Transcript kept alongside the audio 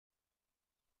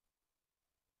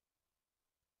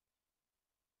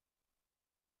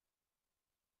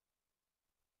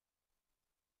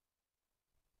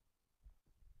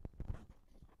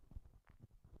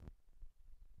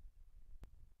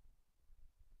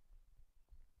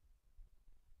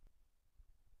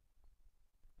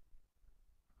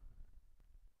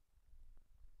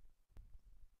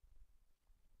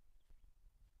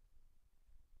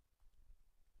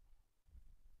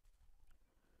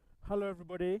Hello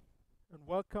everybody and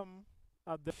welcome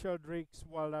at the Sheldrick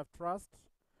Wildlife Trust.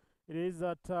 It is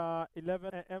at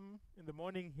 11 a.m. in the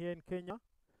morning here in Kenya.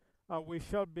 We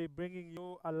shall be bringing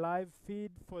you a live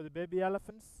feed for the baby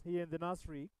elephants here in the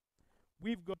nursery.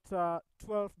 We've got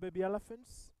 12 baby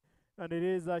elephants and it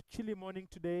is a chilly morning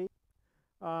today,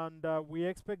 and we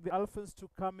expect the elephants to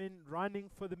come in running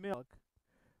for the milk.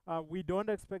 We don't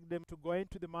expect them to go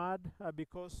into the mud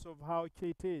because of how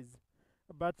chilly it is.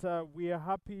 But we are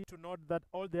happy to note that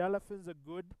all the elephants are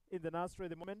good in the nursery at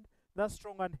the moment. They're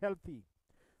strong and healthy.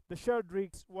 The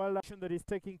Sheldrick Wildlife Trust that is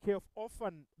taking care of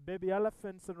orphan baby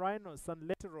elephants and rhinos, and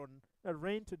later on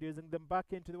reintroducing them back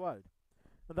into the wild.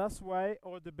 And that's why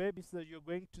all the babies that you're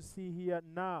going to see here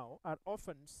now are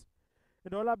orphans,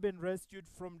 and all have been rescued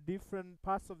from different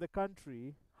parts of the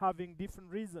country, having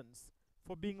different reasons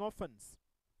for being orphans.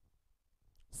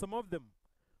 Some of them,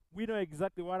 we know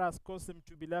exactly what has caused them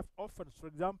to be left orphans. For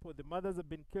example, the mothers have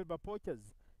been killed by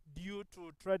poachers due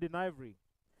to trade in ivory.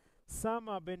 Some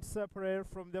have been separated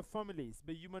from their families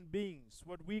by human beings,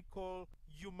 what we call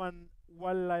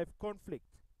human-wildlife conflict.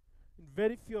 In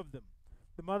very few of them,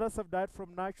 the mothers have died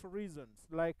from natural reasons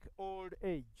like old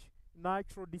age,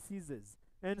 natural diseases,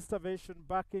 and starvation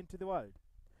back into the wild.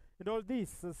 And all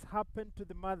this has happened to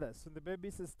the mothers when the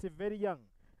babies are still very young,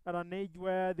 at an age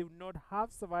where they would not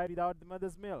have survived without the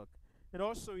mother's milk, and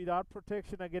also without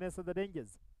protection against other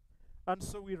dangers. And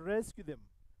so we rescue them,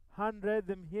 hand-rear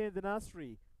them here in the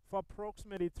nursery for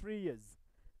approximately 3 years,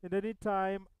 and any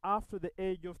time after the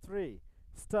age of 3,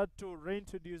 start to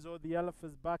reintroduce all the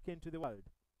elephants back into the wild.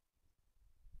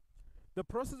 The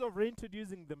process of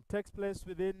reintroducing them takes place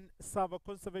within Tsavo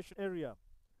Conservation Area.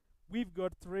 We've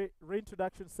got 3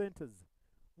 reintroduction centers.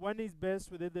 One is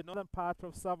based within the northern part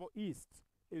of Tsavo East,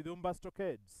 Idumba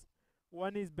Stockades.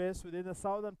 One is based within the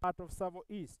southern part of Tsavo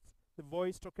East, the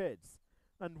Voi Stockades.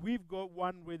 And we've got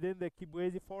one within the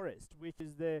Kibwezi Forest, which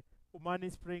is the Umani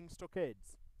Spring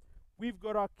Stockades. We've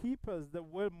got our keepers that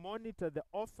will monitor the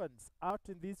orphans out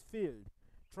in this field,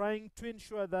 trying to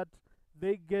ensure that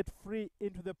they get free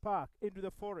into the park, into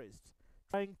the forest,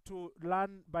 trying to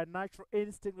learn by natural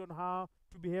instinct on how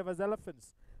to behave as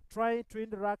elephants, trying to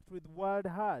interact with wild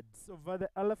herds of other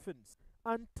elephants,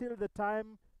 until the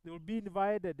time they will be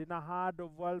invited in a herd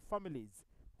of wild families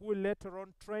who will later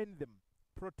on train them,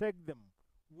 protect them,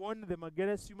 warn them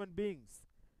against human beings.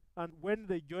 And when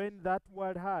they join that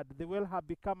wild herd, they will have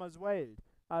become as wild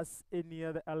as any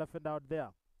other elephant out there.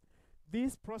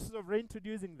 This process of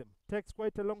reintroducing them takes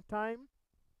quite a long time,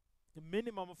 a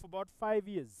minimum of about 5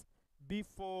 years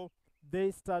before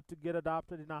they start to get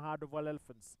adopted in a herd of wild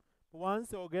elephants. Once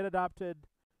they all get adopted,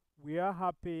 we are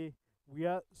happy.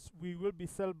 We will be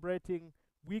celebrating.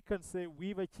 We can say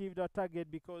we've achieved our target,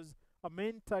 because our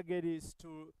main target is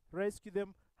to rescue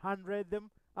them, hand-rear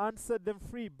them, and set them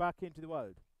free back into the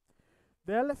wild.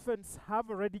 The elephants have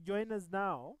already joined us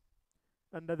now,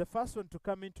 and the first one to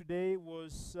come in today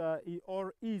was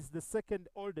or is the second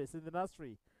oldest in the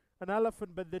nursery, an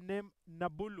elephant by the name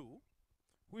Nabulu,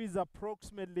 who is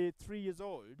approximately 3 years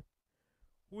old,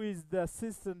 who is the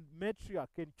assistant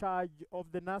matriarch in charge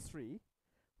of the nursery,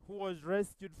 who was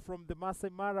rescued from the Masai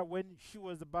Mara when she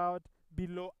was about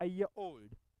below a year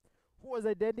old, who was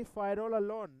identified all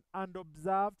alone and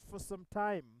observed for some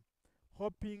time,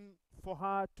 hoping for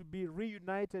her to be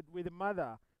reunited with the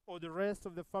mother or the rest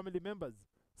of the family members,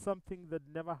 something that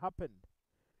never happened.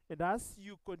 And as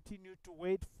you continue to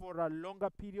wait for a longer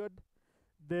period,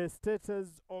 the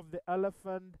status of the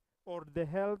elephant or the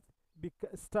health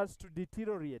starts to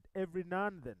deteriorate every now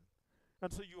and then.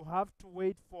 And so you have to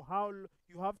wait for how long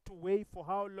you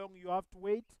have to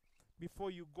wait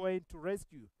before you go into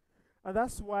rescue. And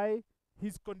that's why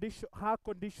her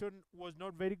condition was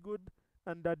not very good,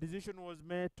 and the decision was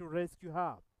made to rescue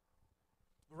her.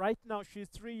 Right now she's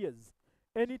 3 years.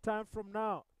 Any time from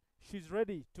now, she's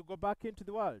ready to go back into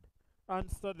the wild and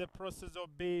start the process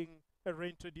of being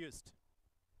reintroduced.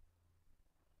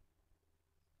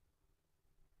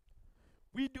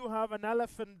 We do have an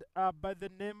elephant by the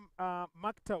name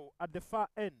Maktau at the far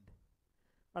end.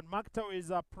 And Maktau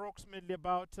is approximately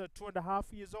about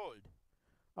 2.5 years old.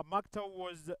 Maktau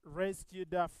was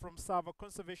rescued from Tsavo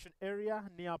Conservation Area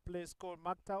near a place called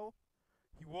Maktau.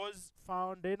 He was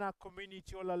found in a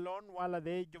community all alone while at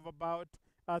the age of about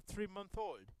 3 months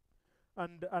old.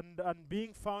 And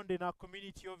being found in our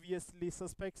community obviously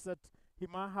suspects that he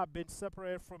might have been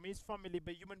separated from his family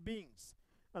by human beings.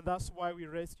 And that's why we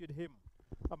rescued him.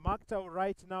 Maktau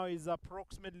right now is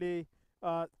approximately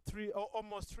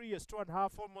almost 3 years,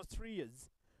 2.5, almost 3 years.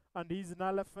 And he's an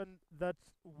elephant that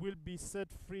will be set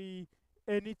free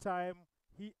anytime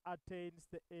he attains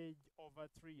the age of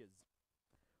 3 years.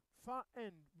 far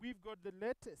end, we've got the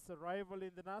latest arrival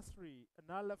in the nursery,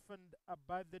 an elephant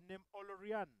by the name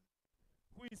Olorian,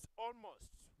 who is almost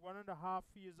 1.5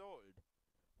 years old,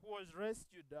 who was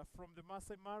rescued from the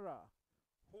Masai Mara,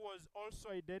 who was also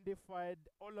identified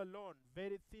all alone,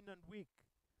 very thin and weak,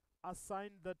 a sign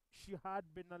that she had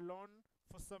been alone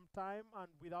for some time and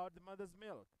without the mother's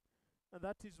milk. And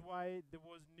that is why there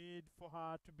was need for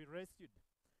her to be rescued.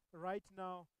 Right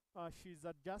now, she's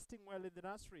adjusting well in the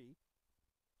nursery.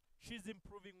 She's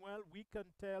improving well. We can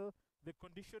tell the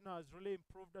condition has really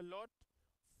improved a lot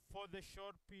for the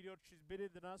short period she's been in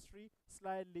the nursery,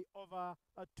 slightly over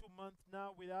 2 months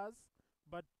now with us,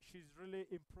 but she's really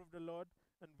improved a lot,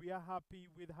 and we are happy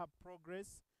with her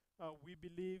progress. We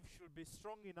believe she'll be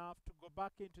strong enough to go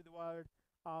back into the world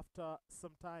after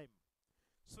some time.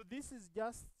 So this is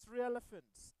just 3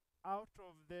 elephants out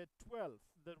of the 12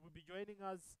 that will be joining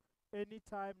us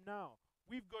anytime now.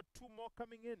 We've got 2 more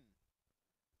coming in,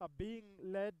 being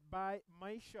led by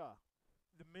Maisha,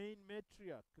 the main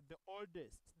matriarch, the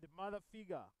oldest, the mother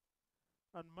figure.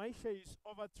 And Maisha is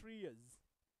over 3 years.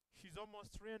 She's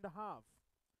almost 3.5.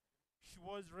 She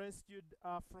was rescued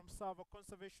from Savo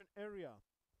Conservation Area.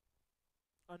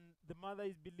 And the mother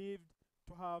is believed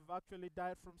to have actually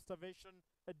died from starvation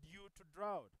due to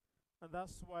drought. And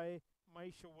that's why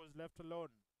Maisha was left alone.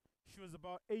 She was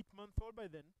about 8 months old by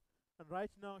then. And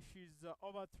right now she's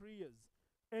over 3 years.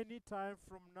 Any time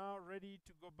from now, ready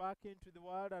to go back into the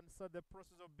world and start the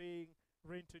process of being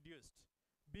reintroduced.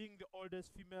 Being the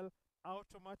oldest female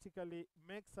automatically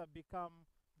makes her become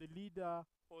the leader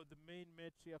or the main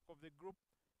matriarch of the group,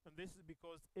 and this is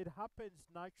because it happens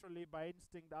naturally by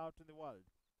instinct out in the world.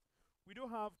 We do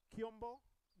have Kiombo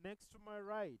next to my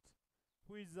right,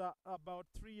 who is about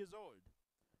 3 years old,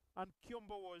 and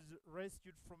Kiombo was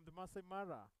rescued from the Masai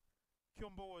Mara.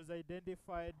 Kiombo was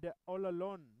identified all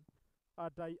alone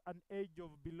at an age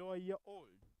of below a year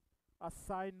old, a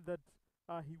sign that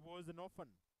he was an orphan.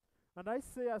 And I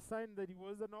say a sign that he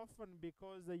was an orphan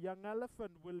because a young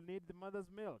elephant will need the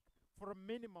mother's milk for a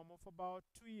minimum of about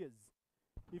 2 years.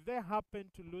 If they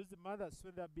happen to lose the mothers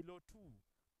when they're below 2,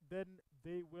 then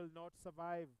they will not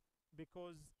survive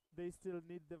because they still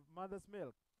need the mother's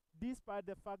milk, despite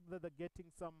the fact that they're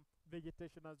getting some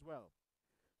vegetation as well.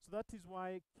 So that is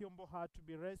why Kiombo had to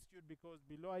be rescued, because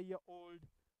below a year old,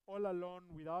 all alone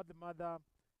without the mother,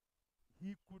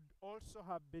 he could also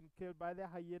have been killed by the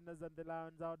hyenas and the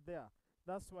lions out there.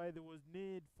 That's why there was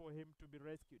need for him to be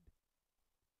rescued.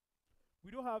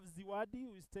 We do have Ziwadi,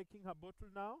 who is taking her bottle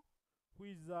now, who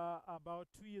is about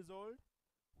 2 years old,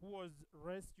 who was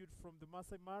rescued from the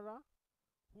Masai Mara,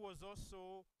 who was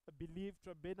also believed to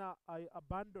have been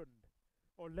abandoned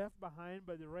or left behind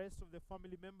by the rest of the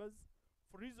family members.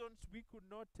 For reasons we could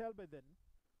not tell by then,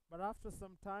 but after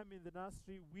some time in the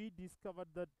nursery, we discovered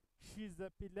that she's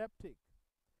epileptic.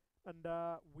 And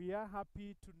we are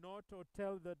happy to note or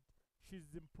tell that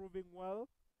she's improving well.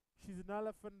 She's an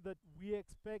elephant that we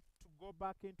expect to go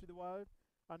back into the wild,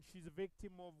 and she's a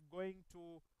victim of going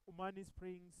to Umani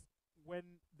Springs when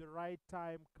the right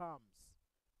time comes.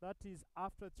 That is,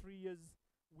 after 3 years,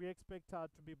 we expect her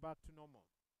to be back to normal.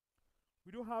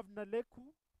 We do have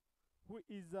Naleku, who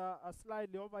is a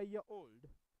slightly over a year old,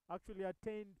 actually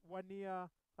attained 1 year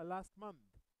last month.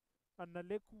 And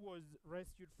Naleku was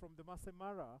rescued from the Masai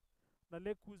Mara.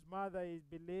 Naleku's mother is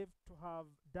believed to have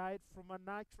died from a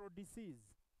natural disease.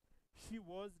 She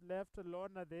was left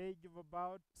alone at the age of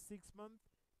about 6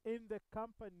 months in the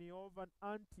company of an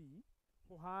auntie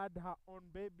who had her own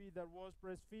baby that was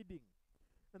breastfeeding.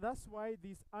 And that's why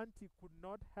this auntie could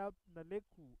not help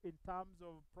Naleku in terms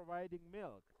of providing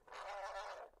milk.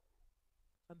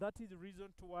 And that is the reason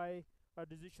to why a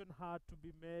decision had to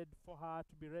be made for her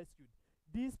to be rescued,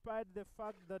 despite the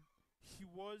fact that she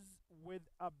was with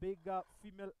a bigger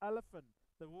female elephant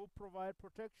that will provide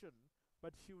protection,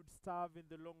 but she would starve in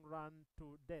the long run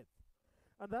to death.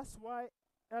 And that's why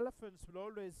elephants will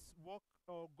always walk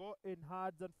or go in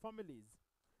herds and families.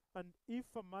 And if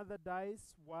a mother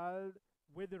dies while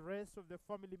with the rest of the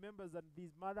family members and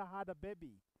this mother had a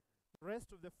baby, the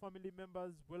rest of the family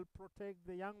members will protect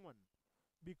the young one,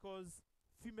 because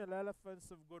female elephants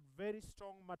have got very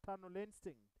strong maternal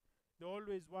instinct. They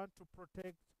always want to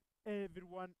protect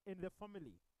everyone in the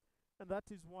family. And that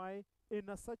is why in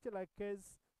such a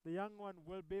case, the young one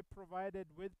will be provided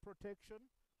with protection,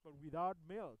 but without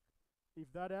milk.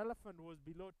 If that elephant was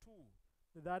below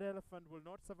 2, that elephant will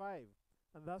not survive.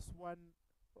 And that's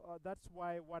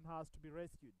why one has to be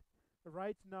rescued.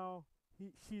 Right now,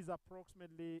 she's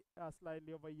approximately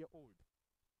slightly over a year old.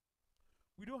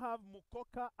 We do have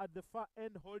Mukoka at the far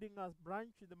end holding a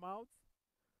branch in the mouth.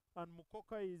 And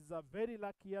Mukoka is a very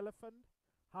lucky elephant.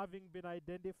 having been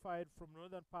identified from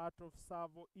northern part of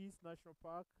Tsavo East National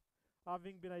Park,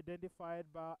 having been identified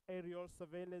by aerial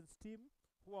surveillance team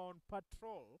who are on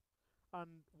patrol, and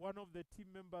one of the team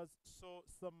members saw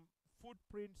some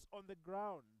footprints on the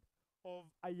ground of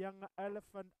a young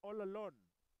elephant all alone.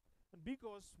 And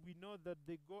because we know that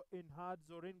they go in herds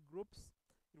or in groups,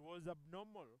 it was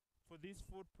abnormal for these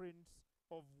footprints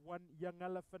of one young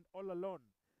elephant all alone.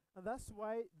 And that's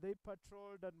why they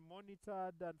patrolled and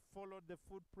monitored and followed the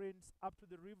footprints up to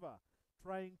the river,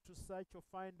 trying to search or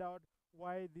find out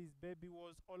why this baby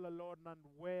was all alone and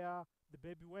where the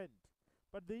baby went.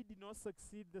 But they did not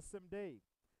succeed the same day.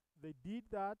 They did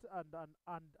that,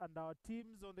 and our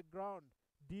teams on the ground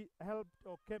helped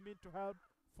or came in to help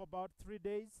for about 3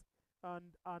 days, and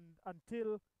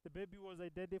until the baby was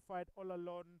identified all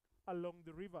alone along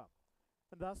the river.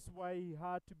 And that's why he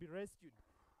had to be rescued.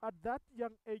 At that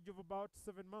young age of about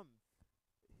 7 months,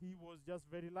 he was just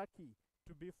very lucky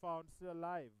to be found still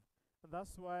alive. And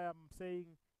that's why I'm saying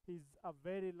he's a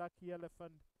very lucky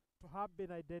elephant to have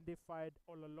been identified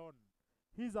all alone.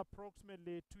 He's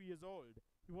approximately 2 years old.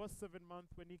 He was 7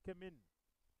 months when he came in.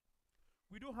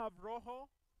 We do have Rojo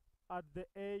at the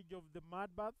age of the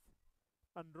mud bath,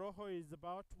 and Rojo is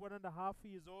about 1.5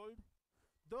 years old,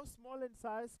 though small in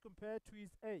size compared to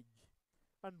his age.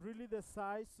 And really the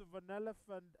size of an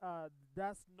elephant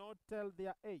does not tell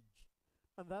their age.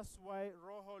 And that's why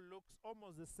Rojo looks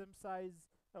almost the same size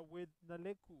with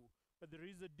Naleku, but there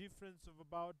is a difference of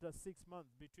about 6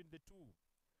 months between the two.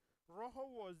 Rojo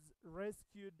was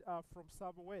rescued from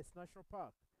Tsavo West National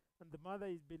Park, and the mother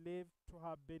is believed to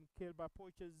have been killed by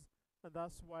poachers, and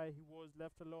that's why he was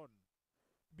left alone.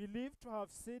 Believed to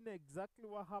have seen exactly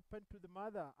what happened to the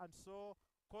mother, and so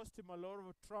caused him a lot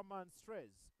of trauma and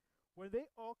stress. When they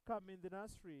all come in the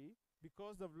nursery,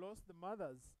 because they've lost the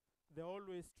mothers, they're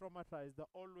always traumatized,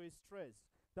 they're always stressed,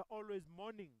 they're always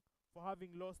mourning for having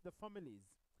lost the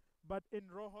families. But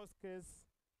in Rojo's case,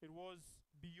 it was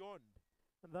beyond.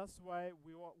 And that's why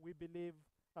we believe,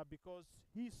 because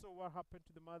he saw what happened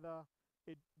to the mother,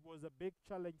 it was a big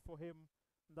challenge for him.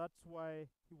 That's why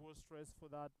he was stressed for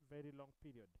that very long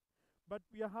period. But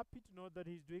we are happy to know that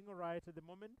he's doing all right at the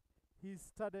moment. He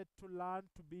started to learn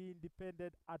to be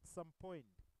independent at some point.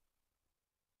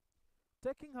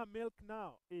 Taking her milk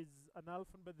now is an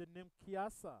elephant by the name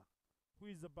Kiasa, who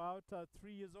is about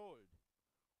 3 years old,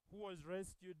 who was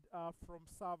rescued from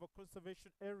Tsavo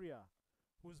Conservation Area,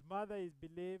 whose mother is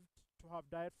believed to have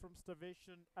died from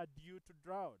starvation due to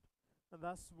drought. And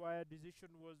that's why a decision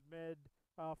was made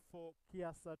for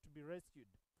Kiasa to be rescued.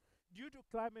 Due to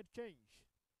climate change,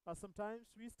 sometimes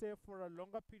we stay for a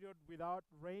longer period without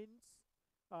rains,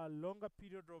 a longer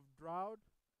period of drought,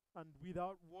 and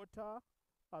without water,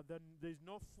 then there's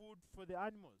no food for the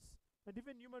animals, and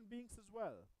even human beings as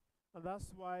well. And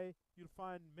that's why you'll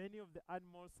find many of the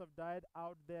animals have died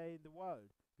out there in the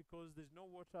world, because there's no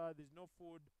water, there's no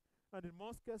food, and in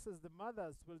most cases the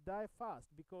mothers will die fast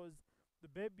because the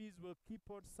babies will keep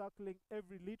on suckling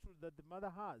every little that the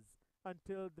mother has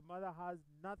until the mother has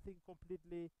nothing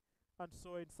completely. And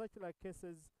so in such like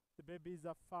cases, the babies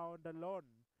are found alone.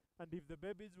 And if the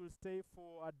babies will stay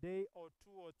for a day or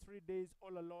 2 or 3 days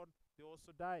all alone, they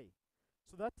also die.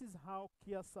 So that is how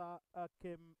Kiasa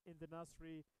came in the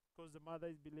nursery, because the mother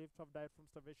is believed to have died from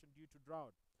starvation due to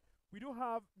drought. We do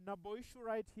have Naboishu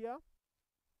right here.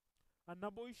 And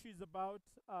Naboishu is about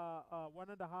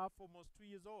 1.5, almost 2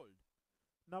 years old.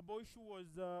 Naboishu was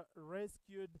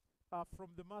rescued from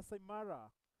the Masai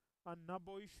Mara, and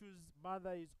Naboishu's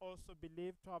mother is also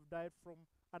believed to have died from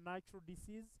a natural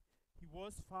disease. He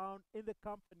was found in the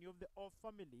company of the Orr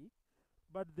family,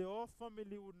 but the Orr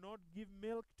family would not give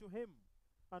milk to him,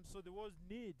 and so there was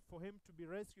need for him to be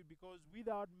rescued, because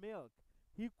without milk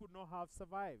he could not have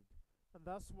survived, and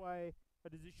that's why a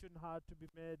decision had to be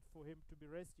made for him to be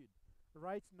rescued.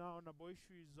 Right now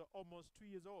Naboishu is almost 2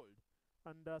 years old,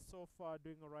 and so far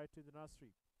doing all right in the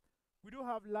nursery. We do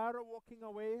have Lara walking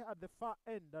away at the far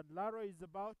end, and Lara is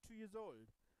about 2 years old.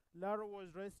 Lara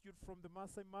was rescued from the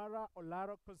Masai Mara or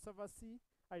Lara Conservancy,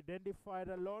 identified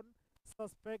alone,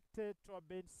 suspected to have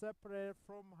been separated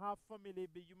from her family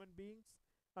by human beings,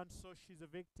 and so she's a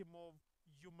victim of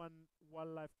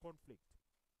human-wildlife conflict.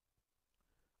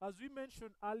 As we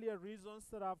mentioned earlier, reasons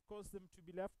that have caused them to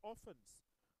be left orphans.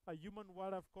 A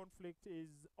human-wildlife conflict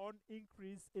is on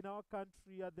increase in our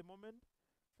country at the moment,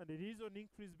 and it is on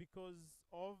increase because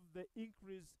of the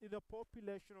increase in the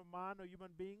population of man or human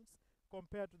beings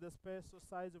compared to the space or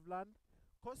size of land,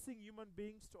 causing human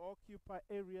beings to occupy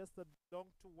areas that belong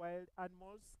to wild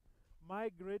animals,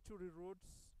 migratory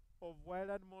routes of wild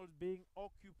animals being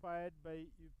occupied by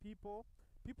people.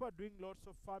 People are doing lots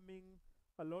of farming,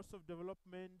 lots of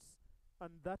developments,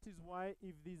 and that is why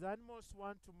if these animals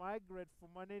want to migrate from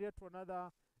one area to another,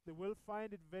 they will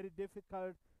find it very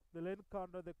difficult. They'll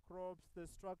encounter the crops, the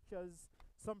structures.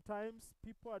 Sometimes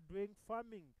people are doing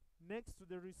farming next to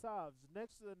the reserves,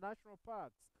 next to the national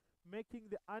parks, making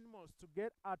the animals to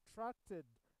get attracted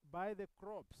by the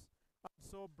crops, and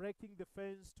so breaking the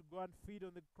fence to go and feed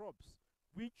on the crops,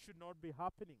 which should not be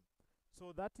happening.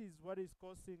 So that is what is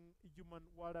causing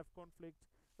human-wildlife conflict,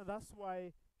 and that's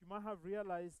why you might have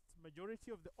realized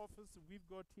majority of the orphans we've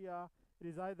got here, it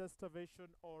is either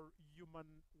starvation or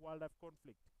human-wildlife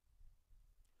conflict.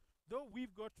 Though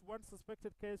we've got one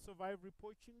suspected case of ivory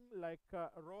poaching like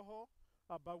Rojo,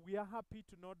 but we are happy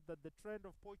to note that the trend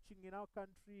of poaching in our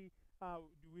country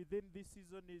within this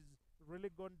season is really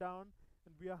gone down,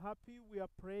 and we are happy. We are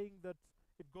praying that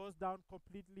it goes down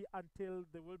completely until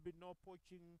there will be no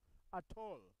poaching at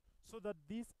all, so that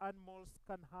these animals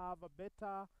can have a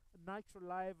better natural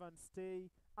life and stay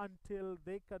until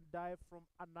they can die from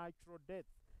a natural death,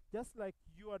 just like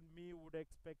you and me would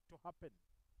expect to happen.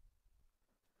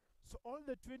 So all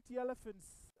the 20 elephants,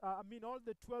 all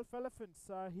the 12 elephants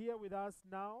are here with us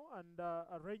now, and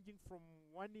are ranging from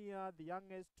 1 year, the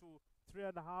youngest, to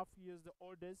 3.5 years, the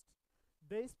oldest.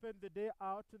 They spend the day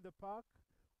out in the park.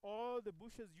 All the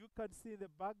bushes you can see in the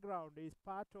background is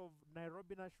part of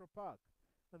Nairobi National Park.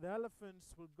 And the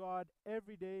elephants will go out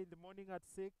every day in the morning at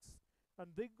 6, and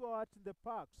they go out in the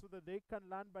park so that they can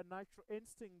learn by natural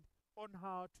instinct on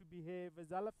how to behave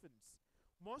as elephants.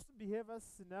 Most behaviors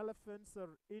in elephants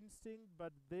are instinct,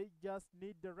 but they just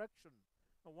need direction.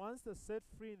 And once they're set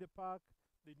free in the park,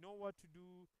 they know what to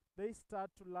do. They start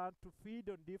to learn to feed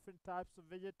on different types of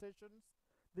vegetations.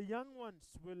 The young ones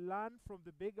will learn from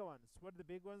the bigger ones, what the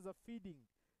big ones are feeding,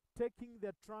 taking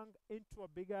their trunk into a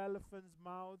bigger elephant's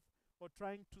mouth, or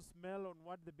trying to smell on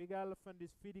what the bigger elephant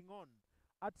is feeding on.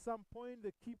 At some point,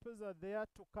 the keepers are there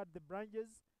to cut the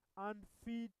branches and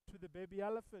feed to the baby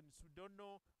elephants who don't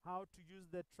know how to use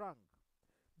their trunk.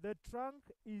 The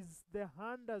trunk is the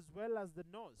hand as well as the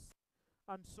nose,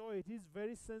 and so it is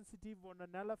very sensitive on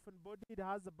an elephant body. It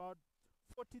has about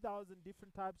 40,000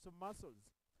 different types of muscles,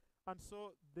 and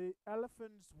so the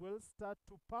elephants will start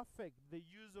to perfect the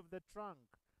use of the trunk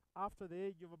after the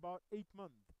age of about 8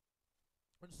 months.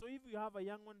 And so if you have a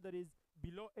young one that is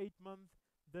below 8 months,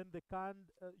 then they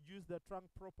can't use their trunk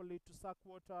properly to suck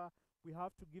water. We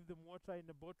have to give them water in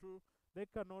a bottle. They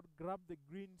cannot grab the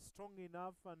greens strong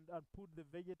enough and put the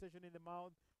vegetation in the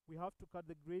mouth. We have to cut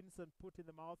the greens and put in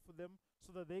the mouth for them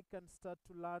so that they can start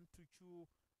to learn to chew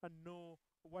and know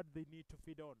what they need to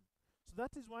feed on. So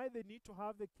that is why they need to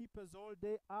have the keepers all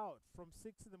day out from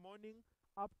 6 in the morning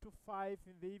up to 5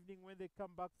 in the evening when they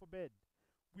come back for bed.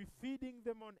 We're feeding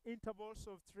them on intervals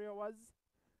of 3 hours,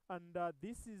 and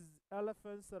this is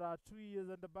elephants that are 2 years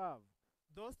and above.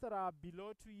 Those that are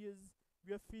below 2 years,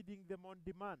 we are feeding them on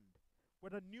demand.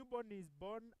 When a newborn is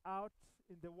born out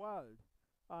in the wild,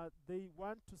 they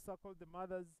want to suckle the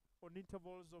mothers on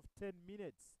intervals of 10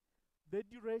 minutes. The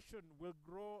duration will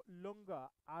grow longer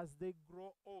as they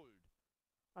grow old.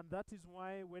 And that is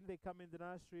why when they come in the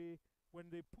nursery, when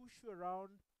they push you around,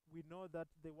 we know that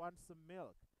they want some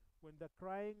milk. When they're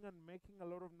crying and making a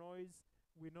lot of noise,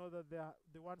 we know that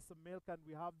they want some milk, and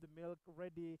we have the milk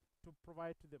ready to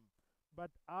provide to them.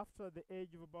 But after the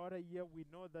age of about a year, we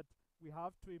know that we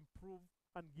have to improve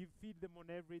and feed them on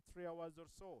every 3 hours or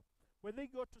so. When they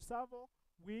go to Savo,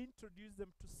 we introduce them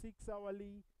to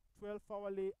 6-hourly,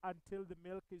 12-hourly until the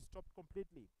milk is stopped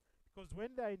completely. Because when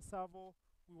they're in Savo,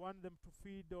 we want them to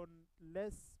feed on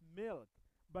less milk,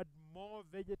 but more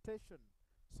vegetation,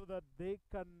 so that they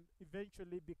can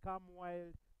eventually become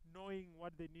wild, knowing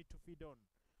what they need to feed on.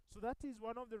 So that is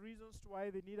one of the reasons why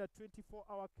they need a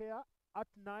 24-hour care. At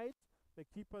night, the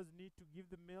keepers need to give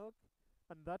the milk,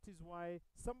 and that is why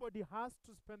somebody has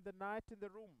to spend the night in the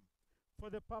room for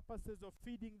the purposes of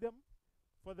feeding them,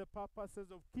 for the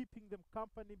purposes of keeping them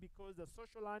company, because the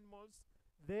social animals,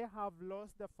 they have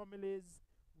lost their families.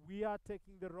 We are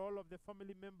taking the role of the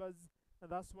family members,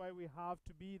 and that's why we have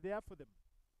to be there for them.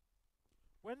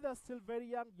 When they're still very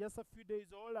young, just a few days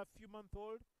old, a few months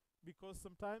old, because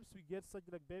sometimes we get such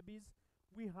like babies,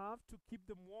 we have to keep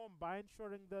them warm by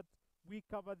ensuring that we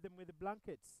cover them with the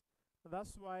blankets. And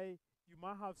that's why you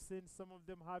might have seen some of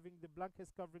them having the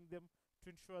blankets covering them to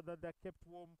ensure that they're kept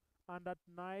warm. And at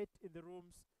night in the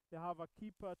rooms, they have a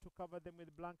keeper to cover them with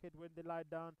a blanket when they lie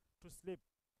down to sleep.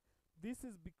 This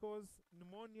is because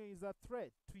pneumonia is a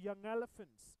threat to young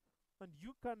elephants. And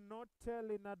you cannot tell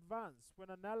in advance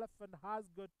when an elephant has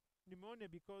got pneumonia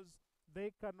because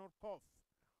they cannot cough.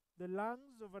 The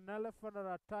lungs of an elephant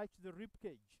are attached to the rib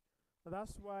cage.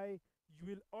 That's why You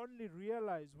will only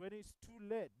realize when it's too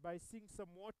late by seeing some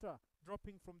water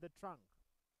dropping from the trunk.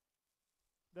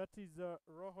 That is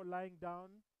Rojo lying down,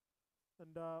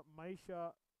 and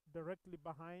Maisha directly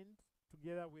behind,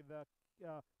 together with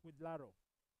Laro.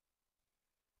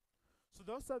 So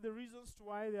those are the reasons to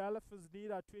why the elephants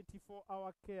need a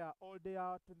 24-hour care, all day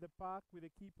out in the park with the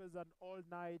keepers and all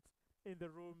night in the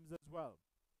rooms as well.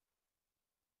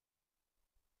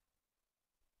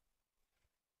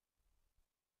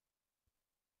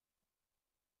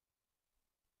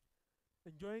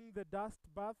 Enjoying the dust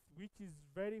bath, which is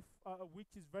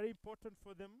very important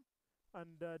for them,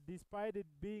 and despite it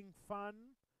being fun,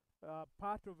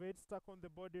 part of it stuck on the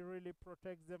body really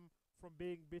protects them from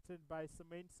being bitten by some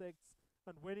insects,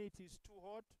 and when it is too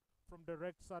hot, from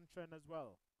direct sunshine as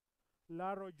well.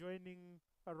 Laro joining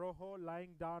Rojo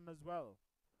lying down as well,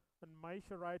 and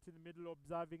Maisha right in the middle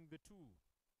observing the two.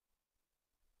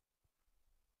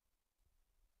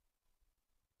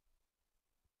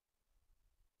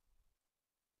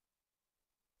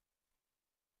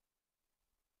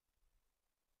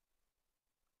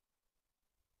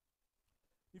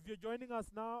 If you're joining us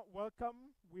now,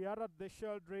 welcome. We are at the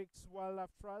Sheldrick Wildlife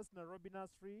Trust, Nairobi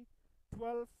Nursery.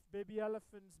 12 baby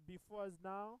elephants before us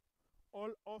now,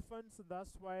 all orphans,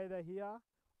 that's why they're here.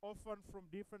 Orphaned from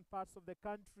different parts of the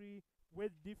country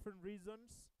with different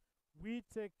reasons. We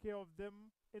take care of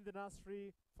them in the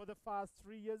nursery for the first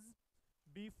 3 years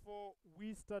before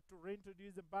we start to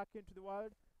reintroduce them back into the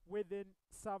wild within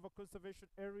Savo Conservation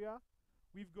Area.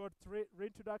 We've got 3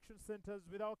 reintroduction centers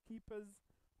with our keepers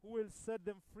who will set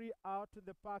them free out in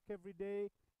the park every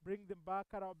day, bring them back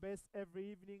at our best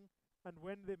every evening, and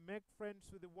when they make friends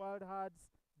with the wild herds,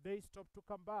 they stop to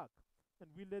come back, and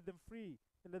we let them free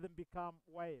and let them become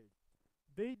wild.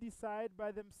 They decide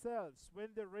by themselves when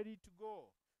they're ready to go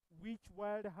which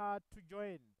wild herd to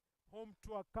join, whom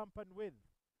to accompany with.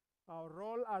 Our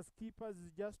role as keepers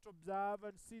is just to observe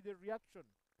and see the reaction.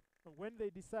 And when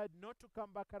they decide not to come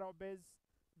back at our base,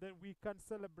 then we can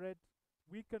celebrate.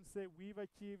 We can say we've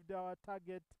achieved our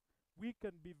target. We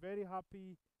can be very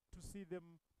happy to see them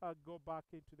go back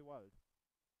into the world.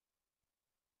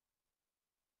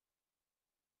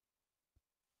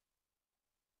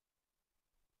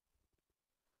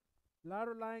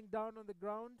 Laro lying down on the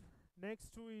ground.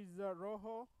 Next to is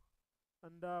Rojo.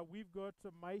 And we've got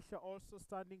Maisha also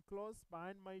standing close.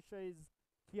 Behind Maisha is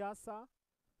Kiasa.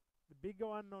 The bigger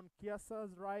one on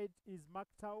Kiasa's right is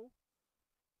Maktau.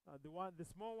 The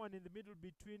small one in the middle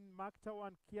between Maktau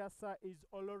and Kiasa is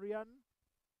Olorian.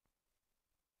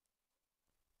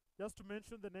 Just to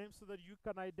mention the names so that you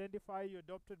can identify your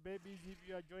adopted babies if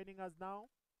you are joining us now.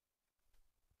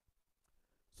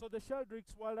 So the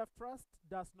Sheldrick Wildlife Trust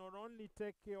does not only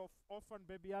take care of orphan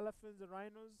baby elephants and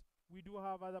rhinos, we do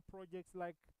have other projects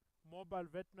like mobile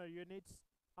veterinary units,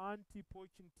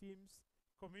 anti-poaching teams,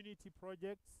 community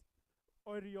projects,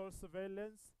 aerial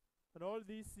surveillance, and all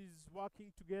this is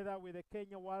working together with the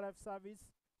Kenya Wildlife Service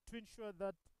to ensure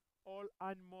that all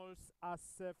animals are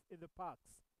safe in the parks.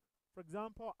 For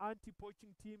example,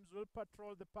 anti-poaching teams will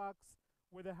patrol the parks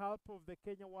with the help of the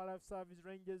Kenya Wildlife Service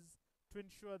rangers to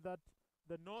ensure that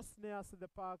the no snares in the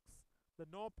parks, the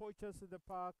no poachers in the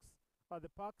parks, the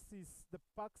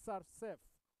parks are safe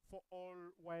for all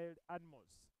wild animals.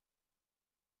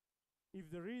 If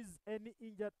there is any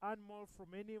injured animal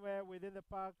from anywhere within the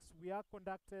parks, we are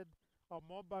conducted. Our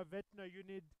mobile veterinary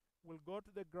unit will go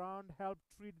to the ground, help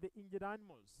treat the injured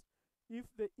animals. If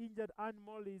the injured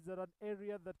animal is at an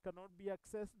area that cannot be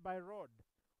accessed by road,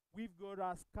 we've got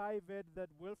a sky vet that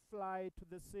will fly to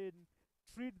the scene,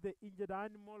 treat the injured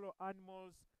animal or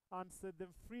animals, and set them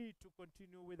free to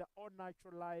continue with their own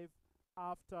natural life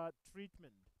after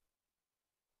treatment.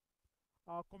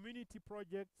 Our community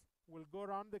projects will go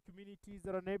around the communities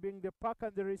that are neighboring the park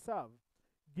and the reserve,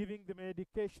 giving them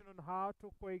education on how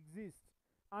to coexist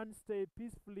and stay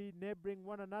peacefully neighboring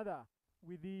one another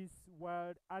with these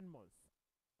wild animals.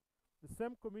 The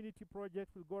same community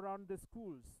project will go around the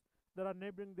schools that are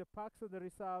neighboring the parks and the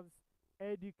reserves,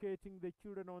 educating the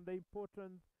children on the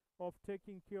importance of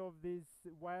taking care of these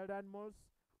wild animals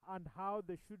and how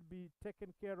they should be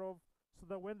taken care of, so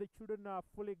that when the children are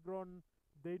fully grown,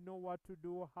 they know what to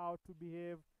do, how to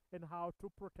behave, and how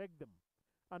to protect them.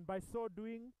 And by so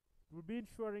doing, we'll be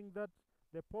ensuring that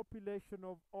the population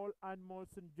of all animals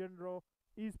in general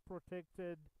is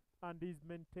protected and is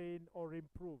maintained or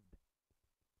improved.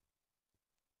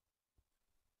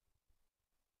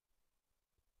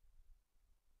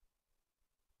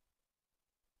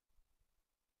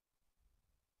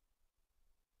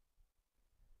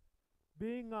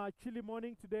 Being a chilly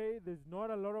morning today, there's not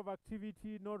a lot of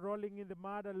activity, no rolling in the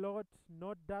mud a lot,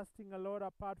 not dusting a lot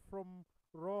apart from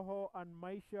Rojo and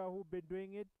Maisha who've been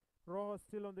doing it. Rojo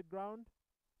still on the ground.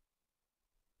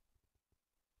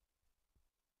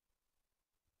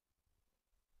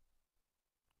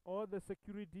 All the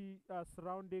security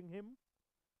surrounding him.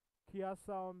 Kiasa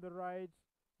on the right,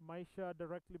 Maisha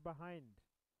directly behind.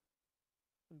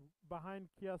 And behind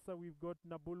Kiasa, we've got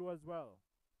Nabulu as well.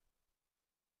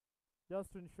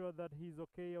 Just to ensure that he's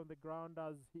okay on the ground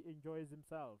as he enjoys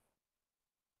himself.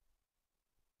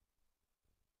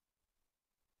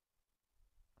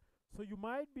 So you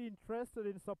might be interested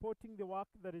in supporting the work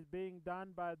that is being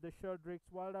done by the Sheldrick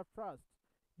Wildlife Trust.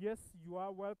 Yes, you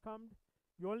are welcomed.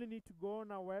 You only need to go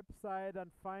on our website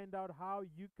and find out how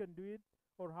you can do it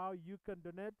or how you can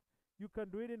donate. You can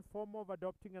do it in form of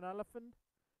adopting an elephant,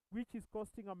 which is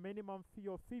costing a minimum fee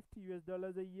of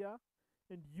 $50 a year.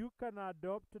 And you can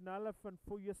adopt an elephant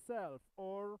for yourself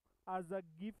or as a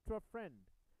gift to a friend.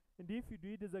 And if you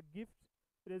do it as a gift,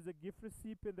 it is a gift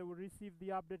recipient that will receive the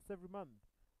updates every month.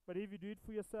 But if you do it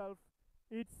for yourself,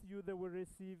 it's you that will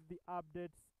receive the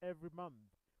updates every month.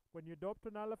 When you adopt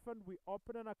an elephant, we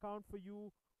open an account for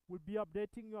you. We'll be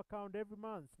updating your account every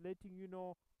month, letting you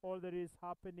know all that is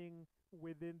happening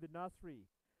within the nursery.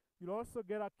 You'll also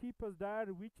get a keeper's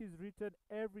diary, which is written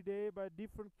every day by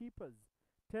different keepers,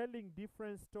 telling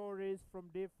different stories from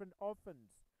different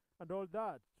orphans. And all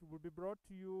that will be brought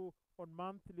to you on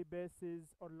monthly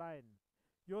basis online.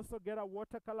 You also get a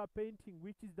watercolor painting,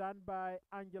 which is done by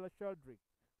Angela Sheldrick.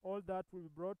 All that will be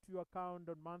brought to your account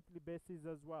on monthly basis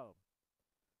as well.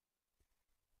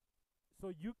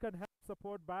 So you can help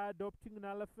support by adopting an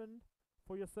elephant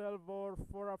for yourself or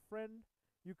for a friend.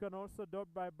 You can also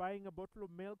adopt by buying a bottle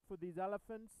of milk for these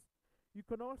elephants. You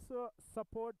can also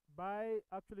support by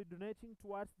actually donating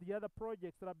towards the other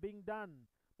projects that are being done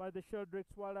by the Sheldrick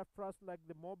Wildlife Trust, like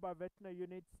the mobile veterinary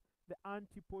units, the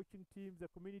anti-poaching teams, the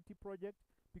community project,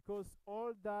 because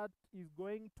all that is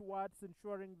going towards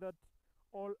ensuring that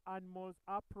all animals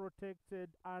are protected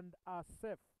and are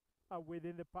safe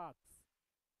within the parks.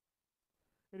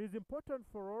 It is important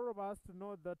for all of us to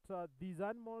know that these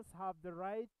animals have the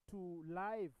right to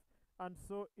life, and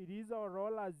so it is our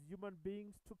role as human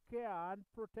beings to care and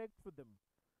protect for them.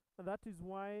 And that is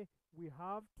why we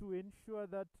have to ensure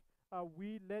that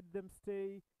we let them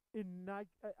stay in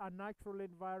a natural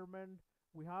environment.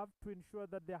 We have to ensure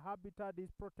that their habitat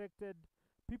is protected.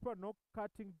 People are not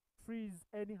cutting trees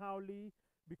anyhowly,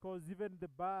 because even the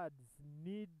birds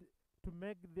need to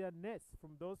make their nests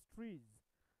from those trees.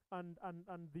 And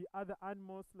the other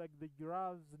animals like the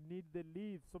giraffes need the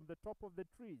leaves from the top of the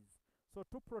trees. So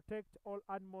to protect all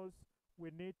animals,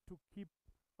 we need to keep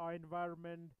our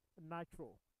environment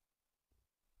natural.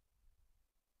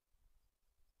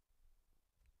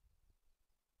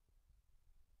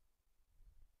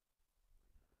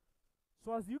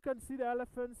 So as you can see, the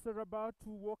elephants are about to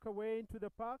walk away into the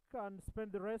park and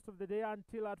spend the rest of the day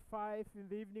until at 5 in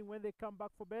the evening when they come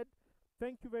back for bed.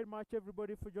 Thank you very much,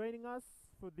 everybody, for joining us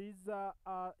for this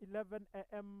 11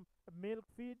 a.m. milk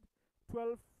feed.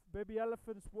 12 baby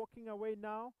elephants walking away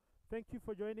now. Thank you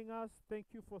for joining us. Thank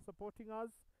you for supporting us.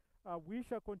 We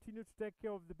shall continue to take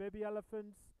care of the baby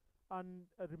elephants, and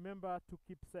remember to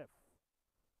keep safe.